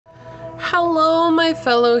Hello, my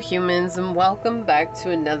fellow humans, and welcome back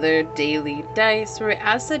to another daily dice where we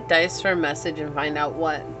ask the dice for a message and find out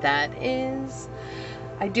what that is.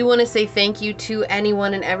 I do want to say thank you to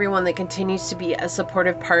anyone and everyone that continues to be a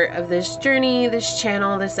supportive part of this journey, this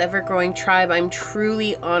channel, this ever-growing tribe. I'm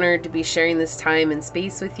truly honored to be sharing this time and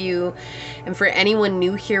space with you. And for anyone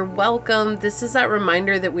new here, welcome. This is that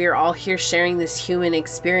reminder that we are all here sharing this human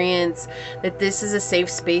experience, that this is a safe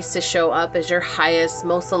space to show up as your highest,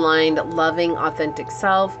 most aligned, loving, authentic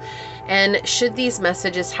self. And should these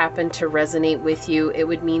messages happen to resonate with you, it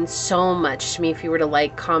would mean so much to me if you were to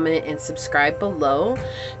like, comment, and subscribe below.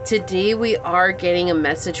 Today we are getting a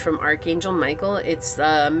message from Archangel Michael. It's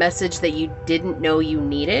a message that you didn't know you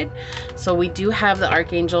needed. So we do have the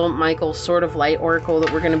Archangel Michael Sword of Light Oracle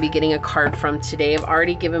that we're going to be getting a card from today. I've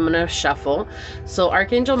already given him a shuffle. So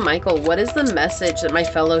Archangel Michael, what is the message that my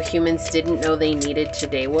fellow humans didn't know they needed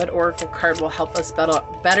today? What oracle card will help us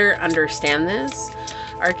better understand this?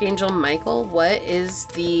 Archangel Michael, what is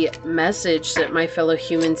the message that my fellow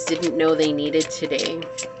humans didn't know they needed today?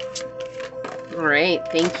 All right,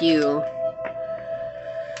 thank you.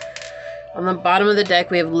 On the bottom of the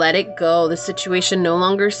deck, we have let it go. The situation no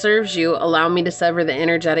longer serves you. Allow me to sever the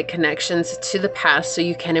energetic connections to the past so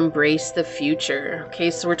you can embrace the future.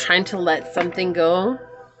 Okay, so we're trying to let something go.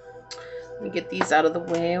 Let me get these out of the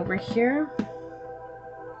way over here.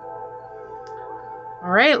 All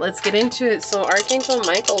right, let's get into it. So Archangel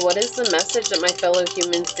Michael, what is the message that my fellow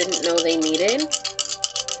humans didn't know they needed?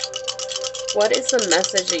 What is the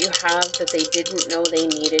message that you have that they didn't know they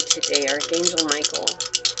needed today, Archangel Michael?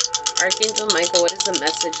 Archangel Michael, what is the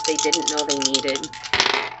message they didn't know they needed?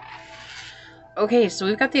 Okay, so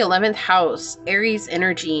we've got the 11th house, Aries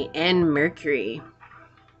energy, and Mercury.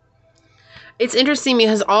 It's interesting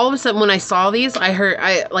because all of a sudden when I saw these, I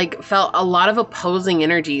felt a lot of opposing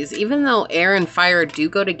energies, even though air and fire do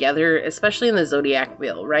go together, especially in the zodiac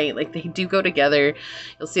wheel, right? Like they do go together.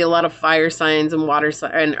 You'll see a lot of fire signs and water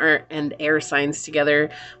and air signs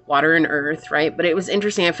together, water and earth, right? But it was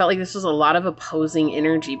interesting. I felt like this was a lot of opposing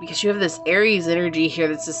energy because you have this Aries energy here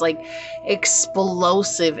that's this like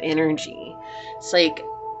explosive energy. It's like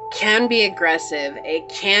can be aggressive. It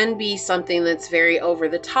can be something that's very over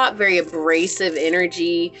the top, very abrasive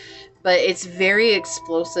energy, but it's very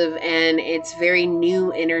explosive and it's very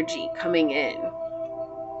new energy coming in.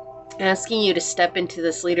 Asking you to step into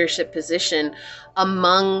this leadership position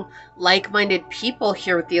among like-minded people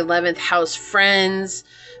here with the 11th house, friends,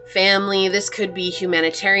 family. This could be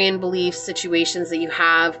humanitarian beliefs, situations that you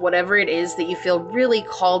have, whatever it is that you feel really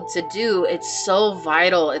called to do. It's so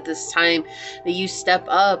vital at this time that you step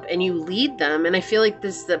up and you lead them. And I feel like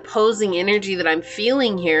the opposing energy that I'm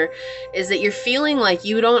feeling here is that you're feeling like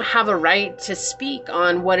you don't have a right to speak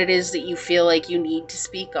on what it is that you feel like you need to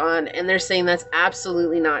speak on. And they're saying that's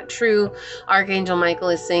absolutely not true. Archangel Michael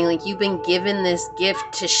is saying like you've been given this gift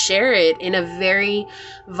to share it in a very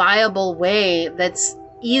viable way that's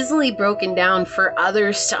easily broken down for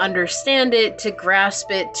others to understand it, to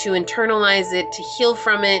grasp it, to internalize it, to heal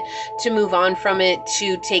from it, to move on from it,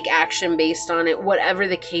 to take action based on it, whatever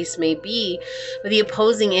the case may be. But the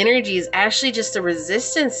opposing energy is actually just a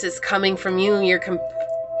resistance that's coming from you. You're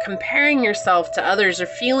comparing yourself to others or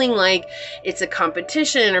feeling like it's a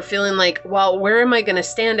competition or feeling like, well, where am I going to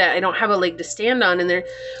stand at? I don't have a leg to stand on. And there,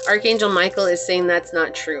 Archangel Michael is saying that's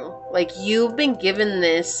not true. Like you've been given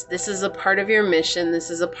this. This is a part of your mission. This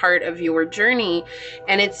is a part of your journey.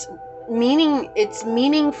 And it's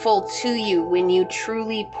meaningful to you when you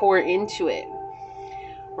truly pour into it,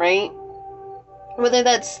 right? Whether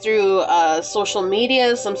that's through social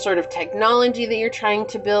media, some sort of technology that you're trying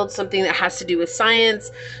to build, something that has to do with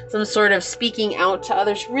science, some sort of speaking out to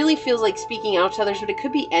others, really feels like speaking out to others, but it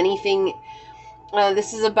could be anything.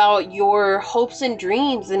 This is about your hopes and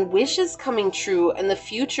dreams and wishes coming true and the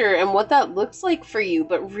future and what that looks like for you,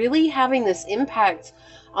 but really having this impact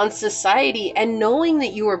on society and knowing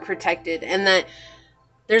that you are protected and that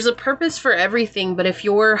there's a purpose for everything. But if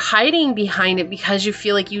you're hiding behind it because you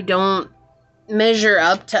feel like you don't measure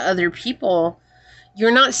up to other people,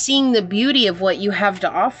 you're not seeing the beauty of what you have to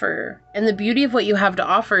offer. And the beauty of what you have to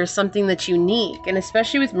offer is something that's unique. And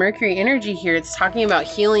especially with Mercury energy here, it's talking about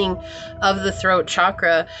healing of the throat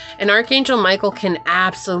chakra. And Archangel Michael can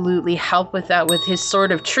absolutely help with that with his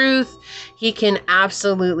sword of truth. He can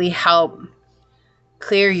absolutely help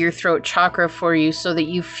clear your throat chakra for you so that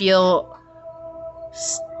you feel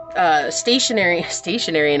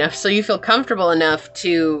stationary enough, so you feel comfortable enough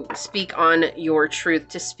to speak on your truth,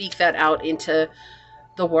 to speak that out into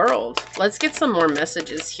the world. Let's get some more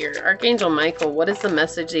messages here. Archangel Michael, what is the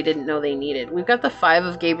message they didn't know they needed? We've got the 5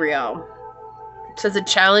 of Gabriel. says a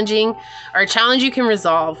challenge you can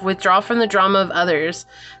resolve. Withdraw from the drama of others.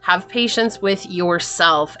 Have patience with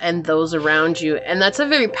yourself and those around you. And that's a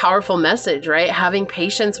very powerful message, right? Having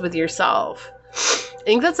patience with yourself. I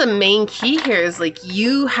think that's a main key here, is like,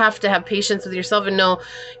 you have to have patience with yourself and know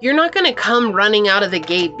you're not going to come running out of the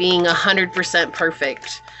gate being 100%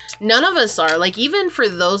 perfect. None of us are. Like, even for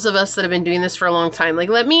those of us that have been doing this for a long time, like,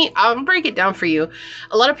 I'll break it down for you.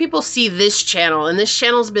 A lot of people see this channel, and this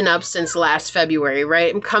channel's been up since last February,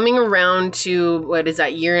 right? I'm coming around to, what is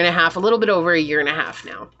that, year and a half, a little bit over a year and a half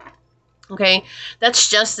now. Okay. That's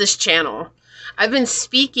just this channel. I've been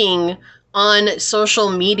speaking on social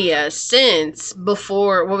media since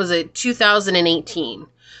before, 2018.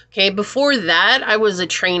 Okay, before that, I was a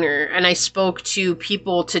trainer and I spoke to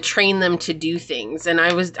people to train them to do things. And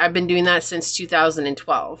I've been doing that since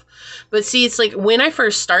 2012. But see, it's like, when I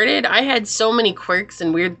first started, I had so many quirks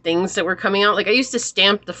and weird things that were coming out. Like, I used to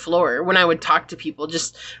stamp the floor when I would talk to people,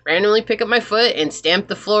 just randomly pick up my foot and stamp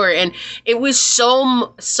the floor. And it was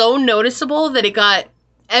so noticeable that it got,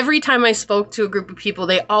 every time I spoke to a group of people,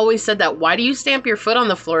 they always said that, why do you stamp your foot on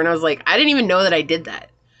the floor? And I was like, I didn't even know that I did that.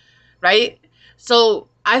 Right? So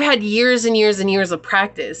I've had years and years and years of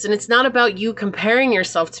practice, and it's not about you comparing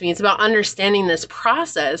yourself to me. It's about understanding this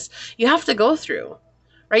process you have to go through,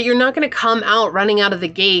 right? You're not going to come out running out of the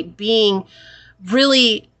gate being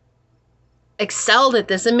really excelled at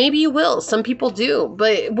this. And maybe you will. Some people do.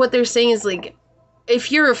 But what they're saying is, like,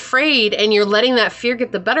 if you're afraid and you're letting that fear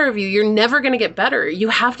get the better of you, you're never going to get better. You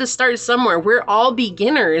have to start somewhere. We're all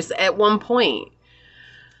beginners at one point.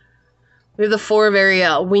 We have the Four of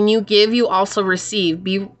Ariel. When you give, you also receive.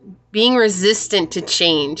 Being resistant to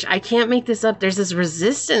change. I can't make this up. There's this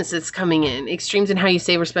resistance that's coming in. Extremes in how you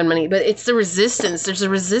save or spend money. But it's the resistance. There's a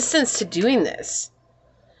resistance to doing this.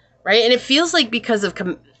 Right? And it feels like because of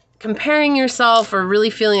comparing yourself or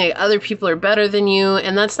really feeling like other people are better than you.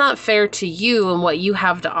 And that's not fair to you and what you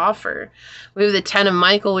have to offer. We have the Ten of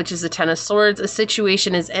Michael, which is the Ten of Swords. A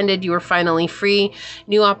situation has ended. You are finally free.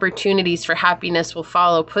 New opportunities for happiness will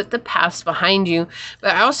follow. Put the past behind you.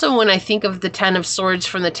 But also, when I think of the Ten of Swords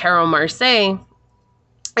from the Tarot Marseille,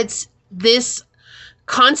 it's this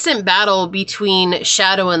constant battle between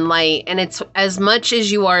shadow and light. And it's as much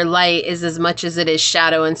as you are light is as much as it is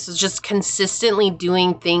shadow. And so just consistently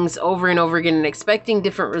doing things over and over again and expecting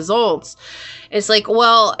different results. It's like,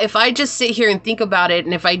 well, if I just sit here and think about it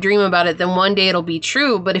and if I dream about it, then one day it'll be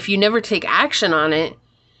true. But if you never take action on it,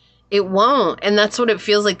 it won't. And that's what it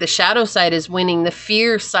feels like. The shadow side is winning. The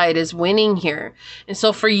fear side is winning here. And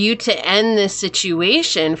so for you to end this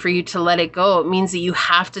situation, for you to let it go, it means that you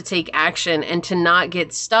have to take action and to not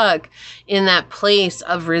get stuck in that place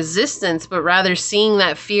of resistance, but rather seeing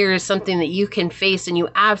that fear as something that you can face, and you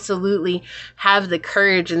absolutely have the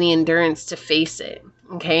courage and the endurance to face it.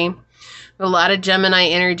 Okay. A lot of Gemini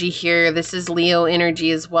energy here. This is Leo energy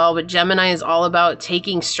as well, but Gemini is all about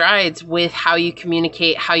taking strides with how you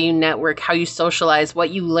communicate, how you network, how you socialize, what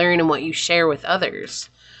you learn, and what you share with others.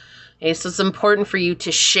 Okay, so it's important for you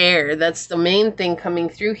to share. That's the main thing coming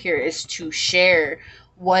through here, is to share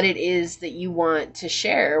what it is that you want to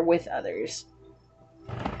share with others.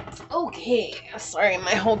 Okay, sorry,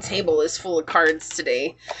 my whole table is full of cards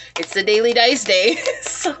today. It's the Daily Dice Day,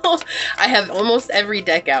 so I have almost every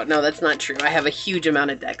deck out. No, that's not true. I have a huge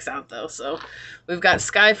amount of decks out, though. So we've got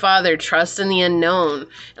Sky Father, Trust in the Unknown.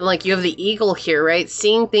 And, like, you have the Eagle here, right?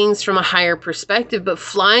 Seeing things from a higher perspective, but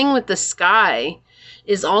flying with the sky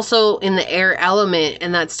is also in the air element,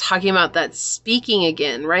 and that's talking about that speaking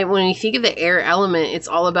again, right? When you think of the air element, it's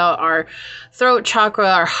all about our throat chakra,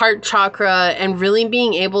 our heart chakra, and really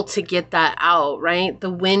being able to get that out, right? The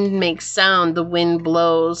wind makes sound, the wind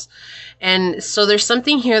blows. And so there's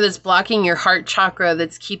something here that's blocking your heart chakra,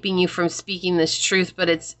 that's keeping you from speaking this truth, but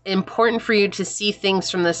it's important for you to see things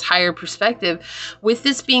from this higher perspective. With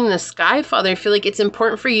this being the Sky Father, I feel like it's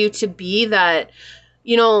important for you to be that,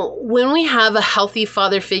 you know, when we have a healthy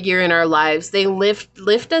father figure in our lives, they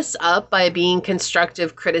lift us up by being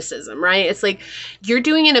constructive criticism, right? It's like, you're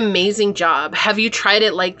doing an amazing job. Have you tried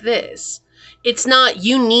it like this? It's not,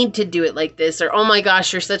 you need to do it like this, or, oh my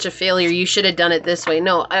gosh, you're such a failure, you should have done it this way.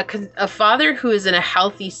 No, a father who is in a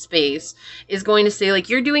healthy space is going to say, like,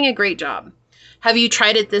 you're doing a great job. Have you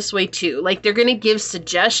tried it this way too? Like, they're going to give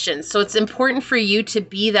suggestions. So it's important for you to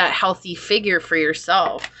be that healthy figure for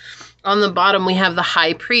yourself. On the bottom, we have the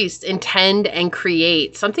High Priest, intend and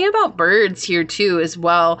create. Something about birds here too as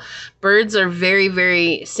well. Birds are very,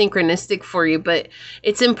 very synchronistic for you, but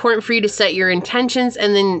it's important for you to set your intentions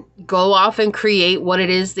and then go off and create what it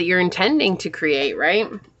is that you're intending to create, right?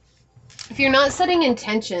 If you're not setting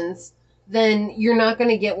intentions, then you're not going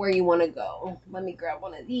to get where you want to go. Let me grab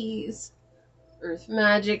one of these. Earth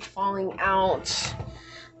magic falling out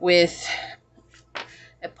with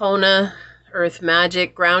Epona, earth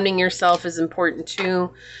magic. Grounding yourself is important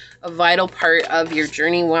too. A vital part of your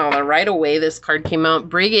journey. Wow, right away this card came out.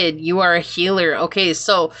 Brigid, you are a healer. Okay,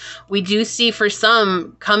 so we do see for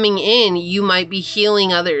some coming in, you might be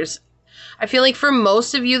healing others. I feel like for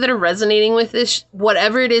most of you that are resonating with this,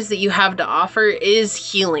 whatever it is that you have to offer is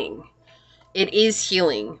healing. It is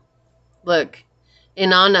healing. Look,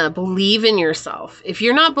 Inanna, believe in yourself. If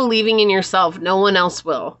you're not believing in yourself, no one else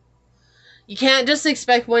will. You can't just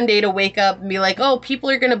expect one day to wake up and be like, oh, people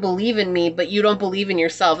are going to believe in me, but you don't believe in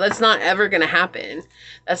yourself. That's not ever going to happen.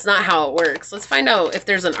 That's not how it works. Let's find out if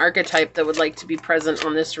there's an archetype that would like to be present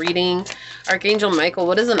on this reading. Archangel Michael,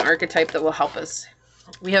 what is an archetype that will help us?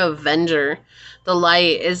 We have Avenger. The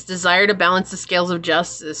light is desire to balance the scales of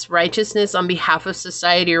justice, righteousness on behalf of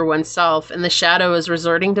society or oneself, and the shadow is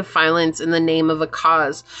resorting to violence in the name of a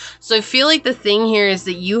cause. So I feel like the thing here is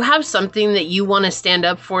that you have something that you want to stand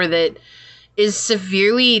up for that is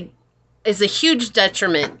a huge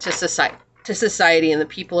detriment to society and the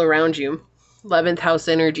people around you. 11th house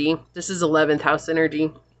energy. This is 11th house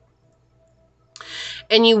energy.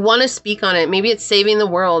 And you want to speak on it. Maybe it's saving the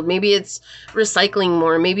world. Maybe it's recycling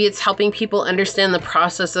more. Maybe it's helping people understand the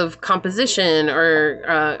process of composition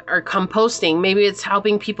or composting. Maybe it's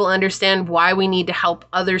helping people understand why we need to help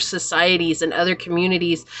other societies and other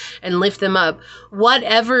communities and lift them up.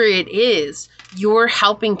 Whatever it is, you're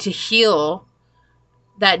helping to heal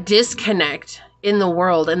that disconnect in the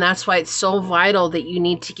world. And that's why it's so vital that you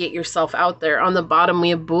need to get yourself out there. On the bottom, we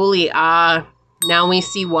have bully. Now we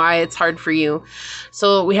see why it's hard for you.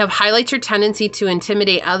 So we have highlights your tendency to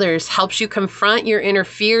intimidate others, helps you confront your inner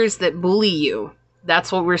fears that bully you.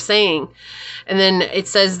 That's what we're saying. And then it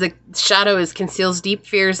says the shadow is conceals deep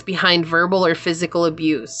fears behind verbal or physical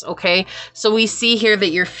abuse. Okay. So we see here that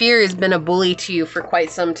your fear has been a bully to you for quite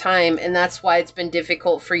some time. And that's why it's been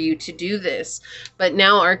difficult for you to do this. But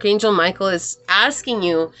now Archangel Michael is asking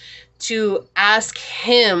you to ask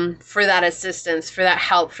him for that assistance, for that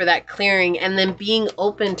help, for that clearing, and then being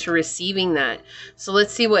open to receiving that. So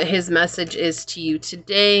let's see what his message is to you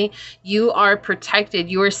today. You are protected.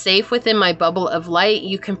 You are safe within my bubble of light.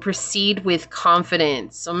 You can proceed with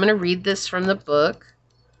confidence. So I'm going to read this from the book.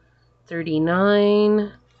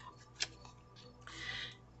 39.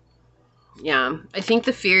 Yeah, I think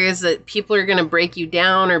the fear is that people are going to break you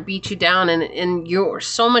down or beat you down, and you're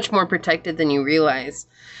so much more protected than you realize.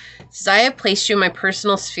 Says, I have placed you in my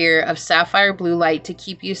personal sphere of sapphire blue light to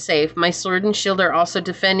keep you safe. My sword and shield are also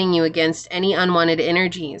defending you against any unwanted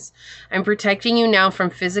energies. I'm protecting you now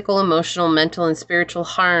from physical, emotional, mental, and spiritual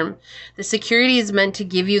harm. The security is meant to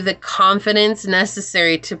give you the confidence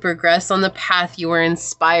necessary to progress on the path you are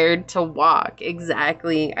inspired to walk.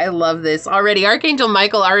 Exactly. I love this. Already, Archangel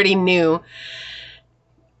Michael already knew.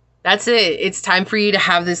 That's it. It's time for you to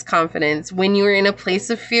have this confidence. When you are in a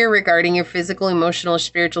place of fear regarding your physical, emotional, or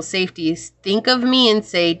spiritual safety, think of me and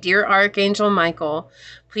say, Dear Archangel Michael,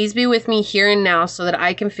 please be with me here and now so that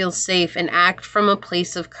I can feel safe and act from a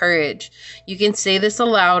place of courage. You can say this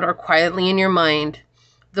aloud or quietly in your mind.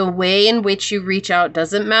 The way in which you reach out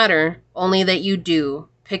doesn't matter, only that you do.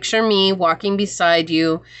 Picture me walking beside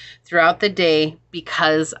you throughout the day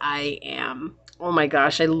because I am. Oh my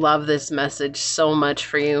gosh, I love this message so much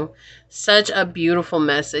for you. Such a beautiful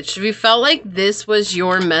message. If you felt like this was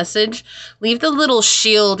your message, leave the little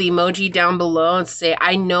shield emoji down below and say,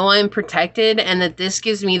 I know I'm protected and that this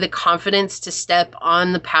gives me the confidence to step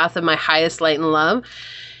on the path of my highest light and love.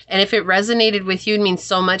 And if it resonated with you, it means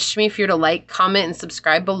so much to me if you're to like, comment, and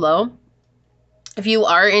subscribe below. If you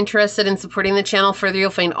are interested in supporting the channel further, you'll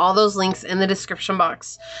find all those links in the description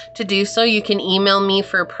box. To do so, you can email me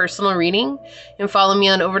for a personal reading and follow me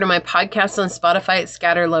on over to my podcast on Spotify at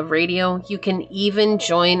Scatter Love Radio. You can even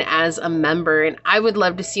join as a member, and I would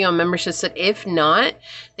love to see you on membership. So if not,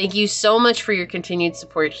 thank you so much for your continued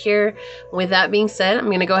support here. With that being said, I'm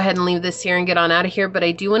going to go ahead and leave this here and get on out of here, but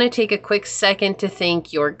I do want to take a quick second to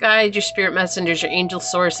thank your guides, your spirit messengers, your angel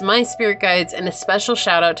source, my spirit guides, and a special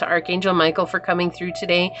shout out to Archangel Michael for coming through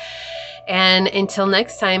today. And until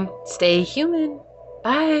next time, stay human.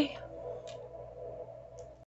 Bye.